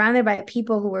was surrounded by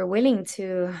people who were willing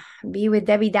to be with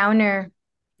Debbie Downer,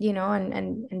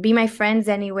 and be my friends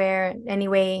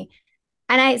anyway.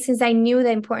 And since I knew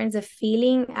the importance of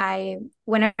feeling,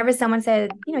 whenever someone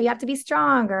said, you have to be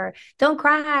strong or don't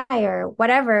cry or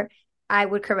whatever, I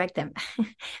would correct them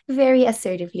very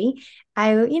assertively.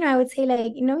 I would say,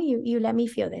 like, you let me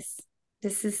feel this.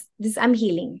 This, I'm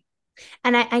healing.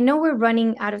 And I know we're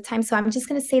running out of time, so I'm just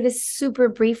going to say this super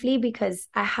briefly because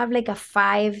I have like a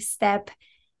 5-step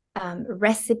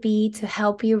recipe to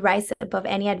help you rise above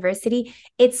any adversity.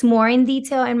 It's more in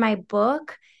detail in my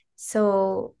book.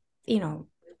 So,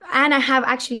 and I have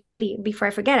actually, before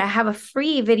I forget, I have a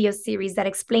free video series that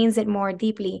explains it more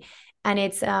deeply. And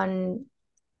it's on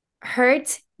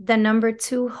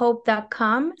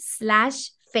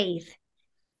hurt2hope.com/faith,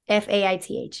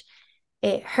 FAITH.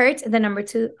 It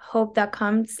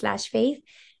hurt2hope.com/faith.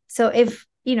 So if,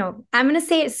 I'm going to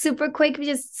say it super quick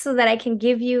just so that I can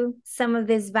give you some of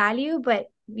this value, but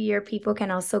your people can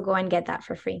also go and get that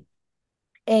for free.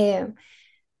 But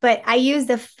I use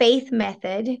the faith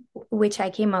method, which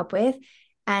I came up with.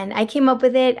 And I came up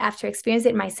with it after experiencing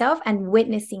it myself and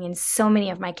witnessing in so many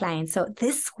of my clients. So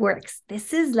this works.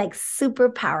 This is like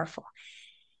super powerful.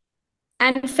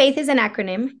 And faith is an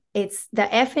acronym. It's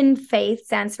the F in faith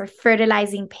stands for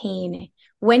fertilizing pain.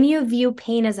 When you view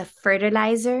pain as a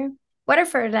fertilizer, what are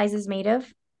fertilizers made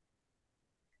of?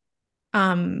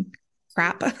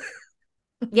 Crap.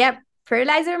 Yep.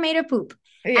 Fertilizer made of poop.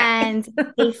 Yeah. And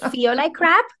they feel like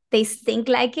crap. They stink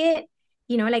like it.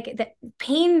 Like the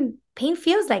pain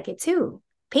feels like it too.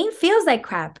 Pain feels like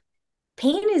crap.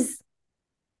 Pain is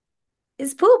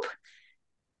poop.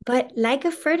 But like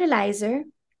a fertilizer,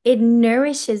 it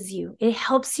nourishes you. It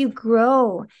helps you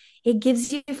grow. It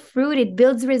gives you fruit. It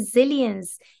builds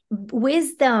resilience,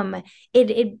 wisdom.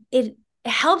 It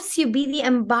helps you be the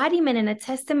embodiment and a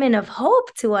testament of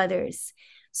hope to others.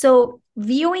 So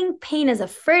viewing pain as a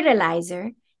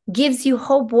fertilizer gives you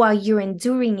hope while you're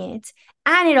enduring it.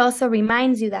 And it also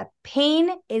reminds you that pain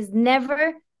is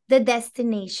never the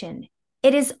destination.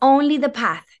 It is only the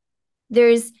path.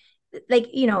 There's like,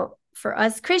 for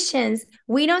us Christians,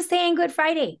 we don't stay in Good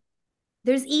Friday.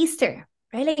 There's Easter,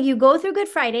 right? Like, you go through Good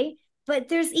Friday, but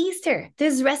there's Easter,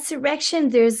 there's resurrection,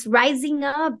 there's rising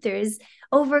up, there's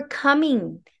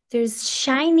overcoming, there's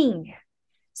shining.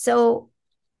 So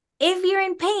if you're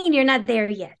in pain, you're not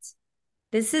there yet.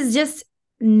 This is just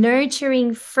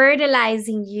nurturing,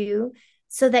 fertilizing you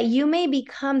so that you may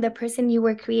become the person you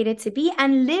were created to be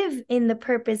and live in the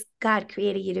purpose God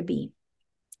created you to be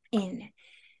in.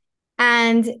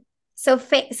 And so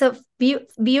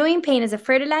viewing pain as a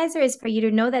fertilizer is for you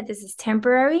to know that this is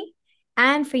temporary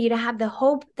and for you to have the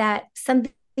hope that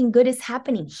something good is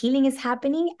happening, healing is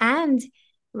happening, and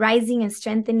rising and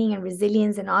strengthening and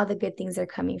resilience and all the good things are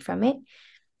coming from it.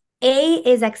 A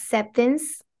is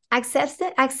acceptance.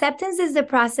 Acceptance is the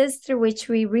process through which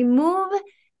we remove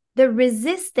the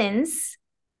resistance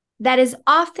that is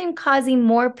often causing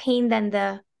more pain than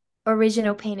the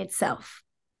original pain itself.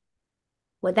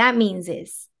 What that means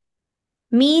is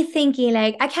me thinking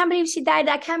like, I can't believe she died.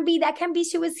 That can't be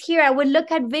she was here. I would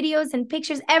look at videos and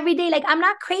pictures every day. Like, I'm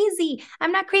not crazy.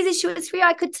 She was real.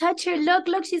 I could touch her. Look,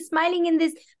 she's smiling in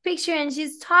this picture and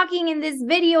she's talking in this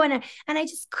video. And I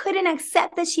just couldn't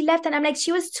accept that she left. And I'm like,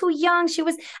 she was too young. She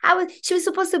was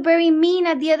supposed to bury me,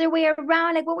 not the other way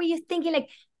around. Like, what were you thinking? Like,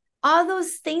 all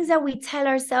those things that we tell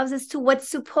ourselves as to what's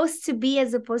supposed to be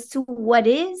as opposed to what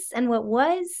is and what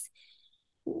was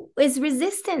is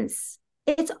resistance.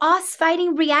 It's us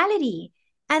fighting reality.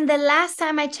 And the last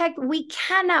time I checked, we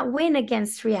cannot win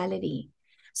against reality.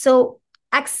 So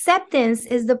acceptance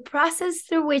is the process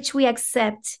through which we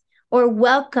accept or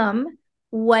welcome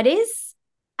what is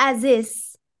as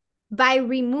is by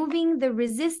removing the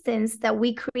resistance that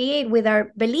we create with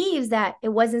our beliefs that it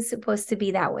wasn't supposed to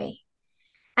be that way.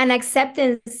 And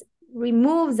acceptance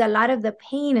removes a lot of the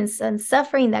pain and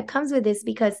suffering that comes with this,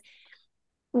 because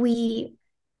we're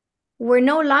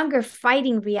no longer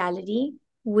fighting reality,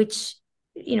 which,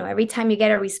 every time you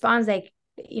get a response like,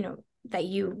 that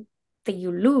you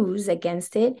lose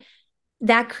against it,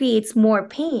 that creates more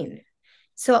pain.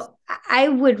 So I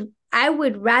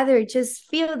would rather just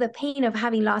feel the pain of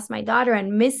having lost my daughter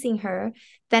and missing her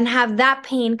than have that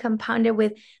pain compounded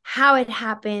with how it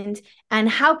happened and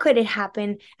how could it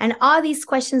happen and all these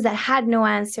questions that had no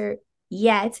answer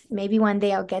yet. Maybe one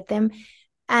day I'll get them.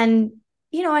 And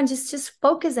and just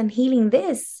focus on healing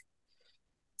this.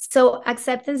 So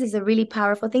acceptance is a really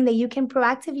powerful thing that you can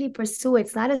proactively pursue.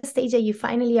 It's not a stage that you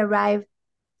finally arrive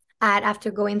at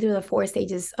after going through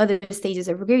the other stages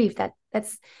of grief.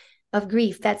 That's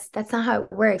not how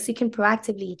it works. You can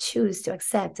proactively choose to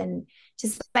accept, and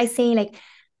just by saying like,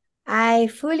 I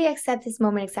fully accept this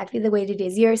moment exactly the way it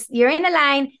is. You're in a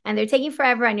line and they're taking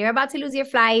forever and you're about to lose your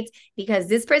flight because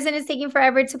this person is taking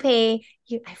forever to pay.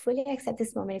 I fully accept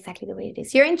this moment exactly the way it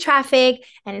is. You're in traffic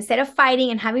and instead of fighting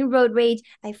and having road rage,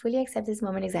 I fully accept this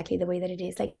moment exactly the way that it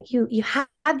is. Like you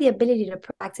have the ability to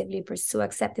proactively pursue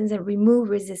acceptance and remove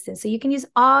resistance. So you can use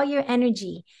all your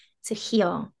energy to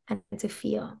heal and to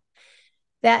feel.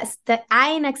 That's the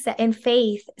I in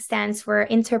faith stands for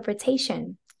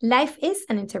interpretation. Life is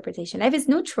an interpretation. Life is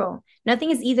neutral.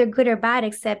 Nothing is either good or bad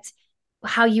except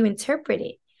how you interpret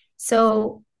it.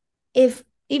 So if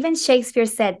even Shakespeare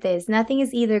said this, nothing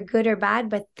is either good or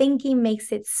bad, but thinking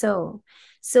makes it so.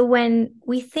 So when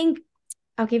we think,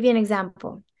 I'll give you an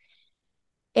example.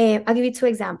 I'll give you two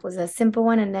examples, a simple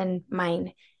one and then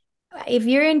mine. If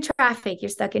you're in traffic, you're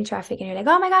stuck in traffic and you're like,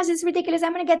 oh my gosh, this is ridiculous.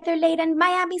 I'm going to get there late and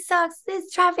Miami sucks.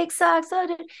 This traffic sucks.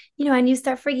 And you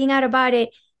start freaking out about it.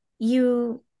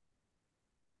 You're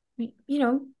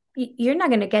not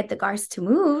going to get the cars to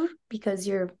move because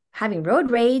you're having road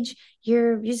rage.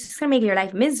 You're just going to make your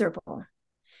life miserable.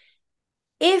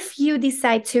 If you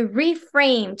decide to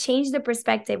reframe, change the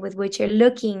perspective with which you're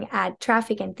looking at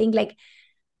traffic and think like,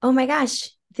 oh my gosh,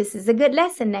 this is a good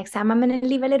lesson. Next time I'm going to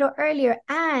leave a little earlier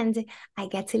and I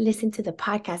get to listen to the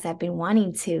podcast I've been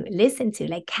wanting to listen to,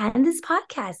 like Candace's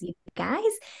podcast. You guys,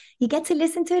 you get to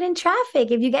listen to it in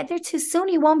traffic. If you get there too soon,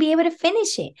 you won't be able to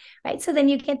finish it, right? So then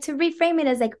you get to reframe it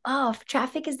as like, oh,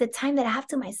 traffic is the time that I have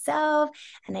to myself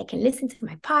and I can listen to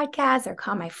my podcast or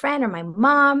call my friend or my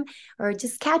mom or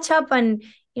just catch up on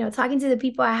talking to the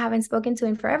people I haven't spoken to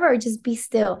in forever, or just be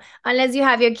still, unless you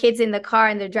have your kids in the car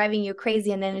and they're driving you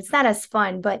crazy and then it's not as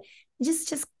fun, but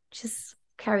just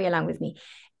carry along with me.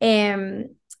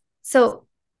 So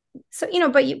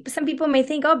some people may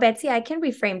think, oh, Betsy, I can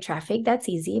reframe traffic. That's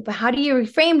easy. But how do you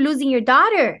reframe losing your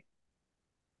daughter?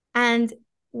 And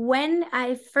when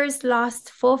I first lost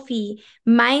Fofi,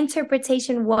 my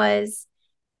interpretation was,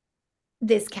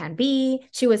 this can't be.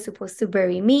 She was supposed to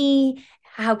bury me.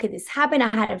 How could this happen?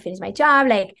 I hadn't finished my job.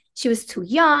 Like, she was too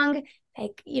young.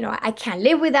 Like, I can't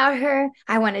live without her.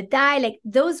 I want to die. Like,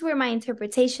 those were my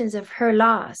interpretations of her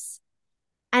loss.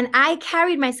 And I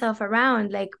carried myself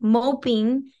around like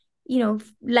moping,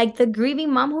 like the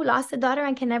grieving mom who lost a daughter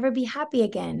and can never be happy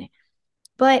again.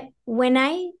 But when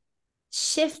I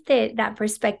shifted that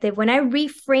perspective, when I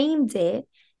reframed it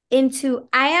into,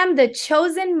 I am the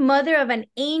chosen mother of an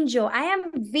angel. I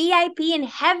am VIP in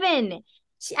heaven.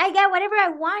 I get whatever I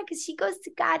want because she goes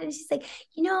to God and she's like,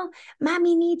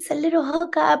 mommy needs a little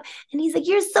hookup. And he's like,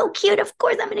 you're so cute. Of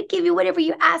course, I'm going to give you whatever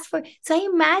you ask for. So I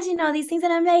imagine all these things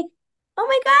and I'm like, Oh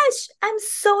my gosh, I'm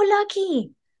so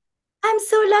lucky. I'm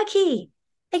so lucky.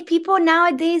 Like people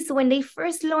nowadays, when they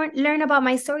first learn about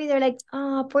my story, they're like,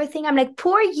 oh, poor thing. I'm like,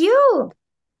 poor you.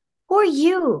 Poor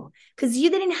you. Because you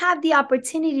didn't have the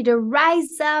opportunity to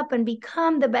rise up and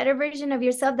become the better version of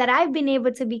yourself that I've been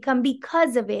able to become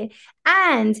because of it,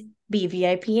 and be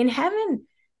VIP in heaven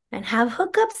and have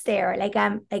hookups there. Like,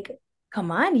 I'm like,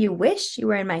 come on, you wish you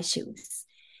were in my shoes.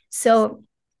 So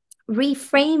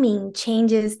reframing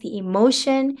changes the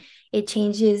emotion, it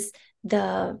changes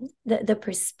the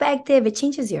perspective, it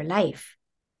changes your life.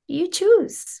 You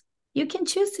choose. You can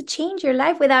choose to change your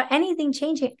life without anything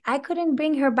changing. I couldn't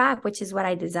bring her back, which is what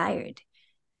I desired,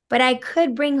 but I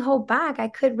could bring hope back. I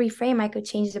could reframe, I could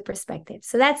change the perspective.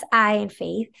 So that's I in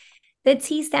faith. The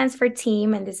T stands for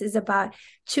team, and this is about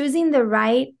choosing the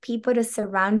right people to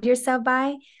surround yourself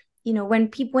by. You know, when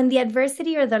the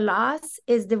adversity or the loss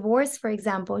is divorce, for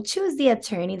example, choose the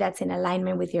attorney that's in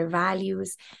alignment with your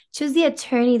values. Choose the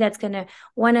attorney that's gonna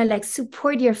want to like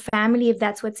support your family if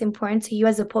that's what's important to you,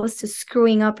 as opposed to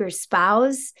screwing up your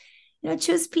spouse. You know,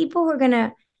 choose people who are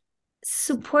gonna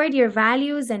support your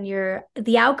values and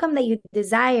the outcome that you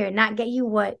desire, not get you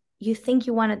what you think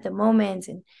you want at the moment.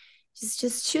 And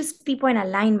just choose people in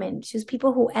alignment, choose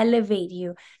people who elevate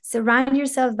you, surround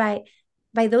yourself by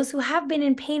those who have been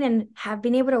in pain and have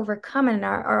been able to overcome and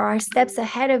are steps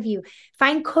ahead of you.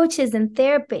 Find coaches and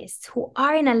therapists who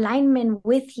are in alignment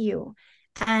with you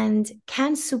and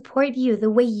can support you the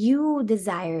way you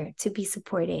desire to be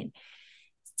supported.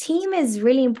 Team is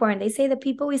really important. They say the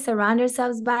people we surround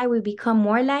ourselves by, we become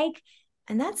more like,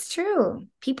 and that's true.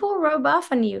 People rub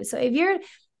off on you. So if you're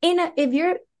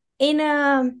in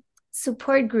a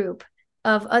support group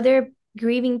of other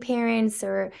grieving parents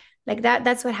or like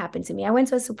that's what happened to me. I went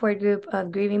to a support group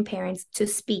of grieving parents to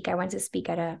speak. I went to speak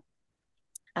at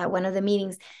one of the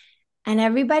meetings, and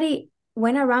everybody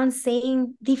went around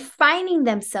defining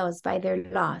themselves by their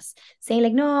loss, saying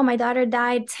like, no, my daughter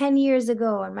died 10 years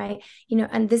ago, and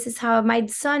and this is how my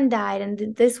son died,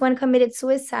 and this one committed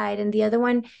suicide, and the other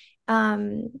one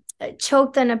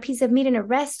choked on a piece of meat in a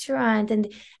restaurant,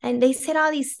 and they said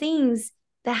all these things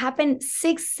that happened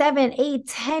 6, 7, 8,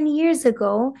 10 years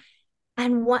ago.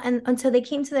 And until they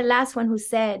came to the last one who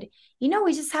said,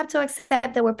 we just have to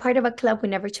accept that we're part of a club we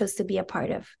never chose to be a part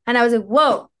of. And I was like,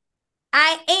 whoa,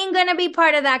 I ain't going to be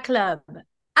part of that club.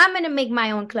 I'm going to make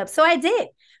my own club. So I did.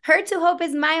 Her to Hope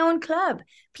is my own club.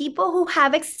 People who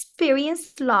have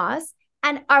experienced loss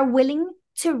and are willing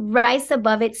to rise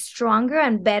above it stronger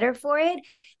and better for it,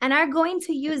 and are going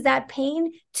to use that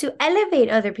pain to elevate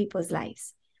other people's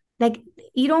lives. Like,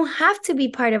 you don't have to be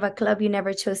part of a club you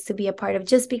never chose to be a part of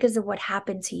just because of what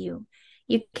happened to you.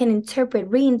 You can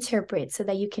reinterpret so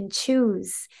that you can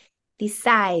choose,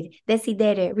 decide,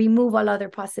 decidere, remove all other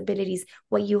possibilities,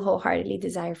 what you wholeheartedly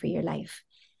desire for your life.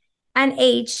 And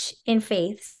H in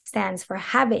faith stands for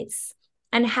habits.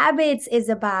 And habits is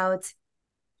about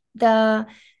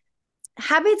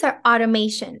habits are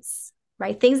automations,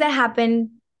 right? Things that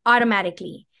happen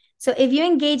automatically. So if you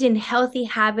engage in healthy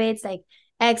habits like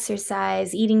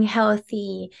exercise, eating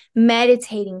healthy,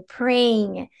 meditating,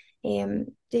 praying,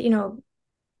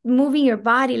 moving your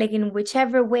body, like in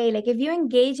whichever way, like if you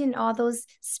engage in all those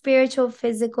spiritual,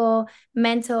 physical,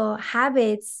 mental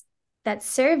habits that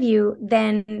serve you,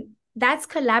 then that's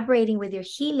collaborating with your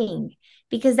healing,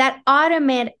 because that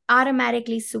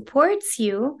automatically supports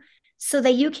you so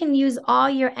that you can use all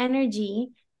your energy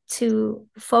to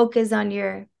focus on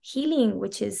your healing,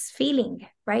 which is feeling,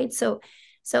 right? So,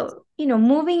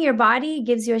 moving your body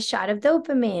gives you a shot of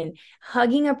dopamine.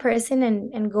 Hugging a person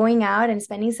and going out and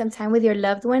spending some time with your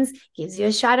loved ones gives you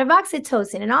a shot of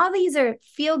oxytocin. And all these are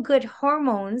feel-good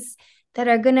hormones that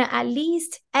are going to at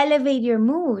least elevate your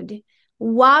mood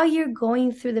while you're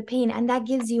going through the pain. And that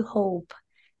gives you hope.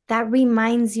 That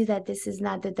reminds you that this is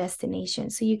not the destination.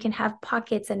 So you can have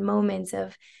pockets and moments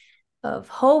of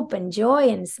hope and joy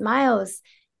and smiles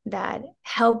that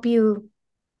help you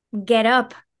get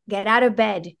up, get out of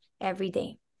bed every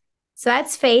day. So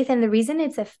that's faith. And the reason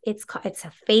it's a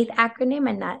faith acronym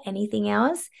and not anything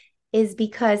else is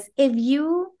because if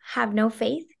you have no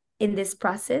faith in this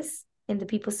process, in the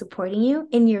people supporting you,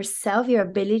 in yourself, your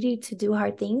ability to do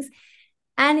hard things,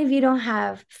 and if you don't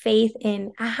have faith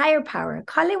in a higher power,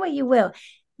 call it what you will.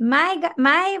 My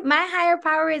higher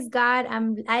power is God.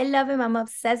 I love him. I'm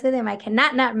obsessed with him. I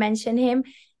cannot not mention him.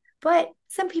 But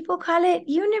some people call it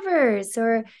universe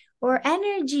or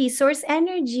energy, source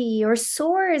energy, or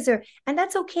source, and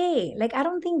that's okay. Like, I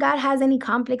don't think God has any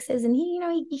complexes, and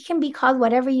he can be called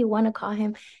whatever you want to call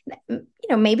him.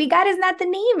 Maybe God is not the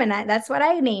name, and that's what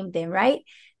I named him, right?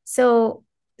 So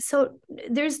so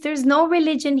there's no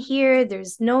religion here,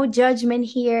 there's no judgment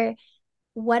here.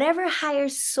 Whatever higher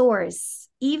source,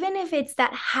 even if it's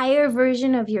that higher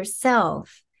version of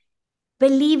yourself,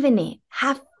 believe in it.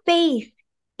 Have faith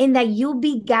in that you'll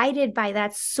be guided by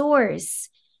that source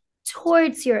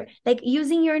towards your, like,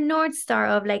 using your North Star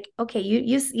of like, okay,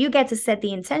 you get to set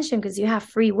the intention because you have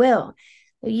free will.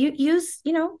 You use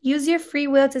your free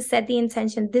will to set the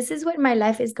intention. This is what my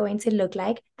life is going to look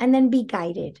like, and then be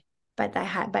guided by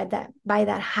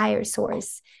that higher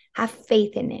source. Have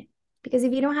faith in it, because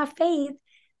if you don't have faith,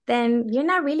 then you're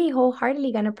not really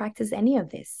wholeheartedly going to practice any of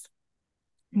this.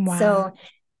 Wow. So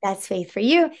that's faith for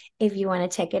you. If you want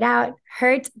to check it out,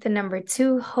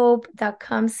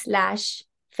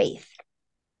 hope.com/faith.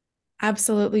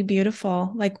 Absolutely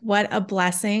beautiful. Like, what a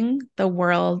blessing the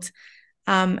world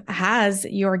has,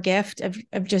 your gift of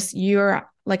just your,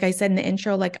 like I said in the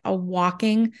intro, like a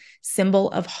walking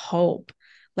symbol of hope.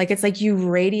 Like, it's like you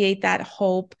radiate that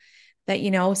hope that,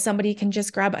 somebody can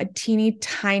just grab a teeny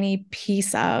tiny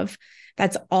piece of.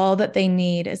 That's all that they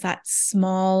need, is that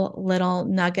small little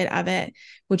nugget of it,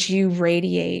 which you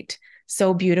radiate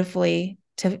so beautifully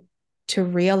to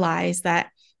realize that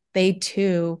they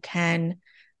too can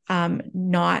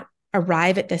not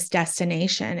arrive at this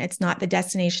destination. It's not the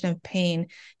destination of pain,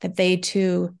 that they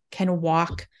too can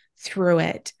walk through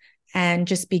it and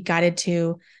just be guided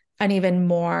to an even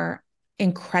more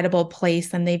incredible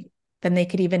place than they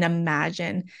could even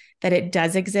imagine, that it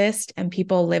does exist, and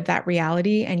people live that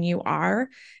reality, and you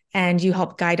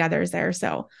help guide others there.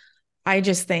 So I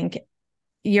just think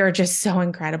you're just so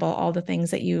incredible, all the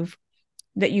things that you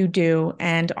do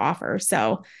and offer.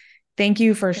 So thank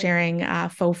you for sharing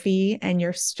Fofi and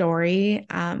your story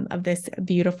of this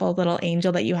beautiful little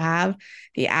angel that you have,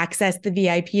 the access, the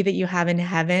VIP that you have in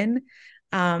heaven,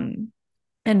 and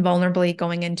vulnerably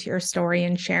going into your story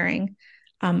and sharing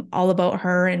all about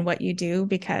her and what you do,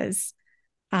 because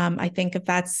I think if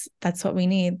that's what we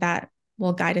need, that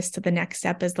will guide us to the next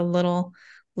step, is the little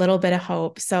bit of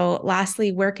hope. So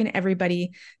lastly, where can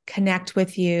everybody connect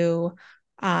with you,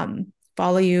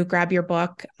 follow you, grab your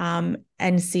book, and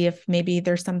see if maybe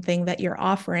there's something that you're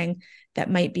offering that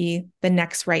might be the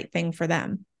next right thing for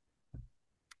them?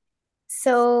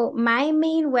 So my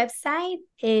main website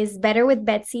is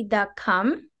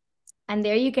betterwithbetsy.com. And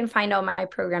there you can find all my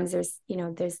programs. There's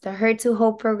the Hurt to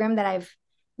Hope program that I've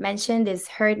mentioned is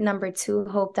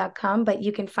hurt2hope.com, but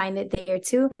you can find it there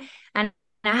too. And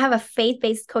I have a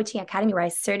faith-based coaching academy where I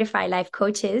certify life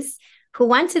coaches who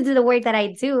want to do the work that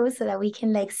I do, so that we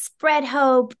can like spread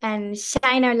hope and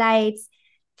shine our lights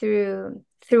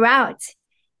throughout.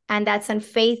 And that's on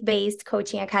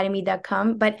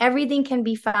faithbasedcoachingacademy.com. But everything can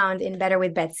be found in Better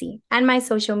with Betsy. And my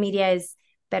social media is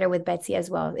Better with Betsy as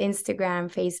well. Instagram,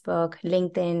 Facebook,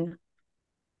 LinkedIn.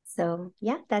 So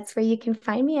yeah, that's where you can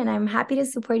find me. And I'm happy to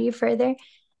support you further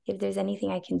if there's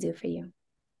anything I can do for you.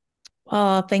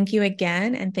 Well, thank you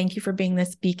again. And thank you for being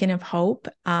this beacon of hope,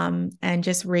 and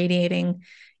just radiating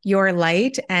your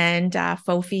light. And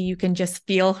Fofi, you can just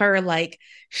feel her like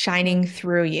shining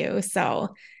through you.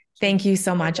 So thank you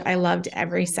so much. I loved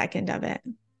every second of it.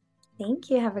 Thank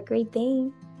you. Have a great day.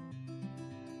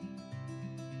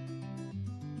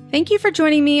 Thank you for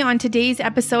joining me on today's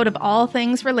episode of All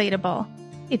Things Relatable.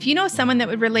 If you know someone that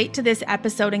would relate to this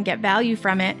episode and get value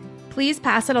from it, please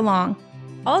pass it along.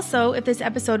 Also, if this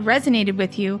episode resonated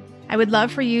with you, I would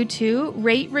love for you to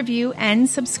rate, review, and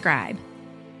subscribe.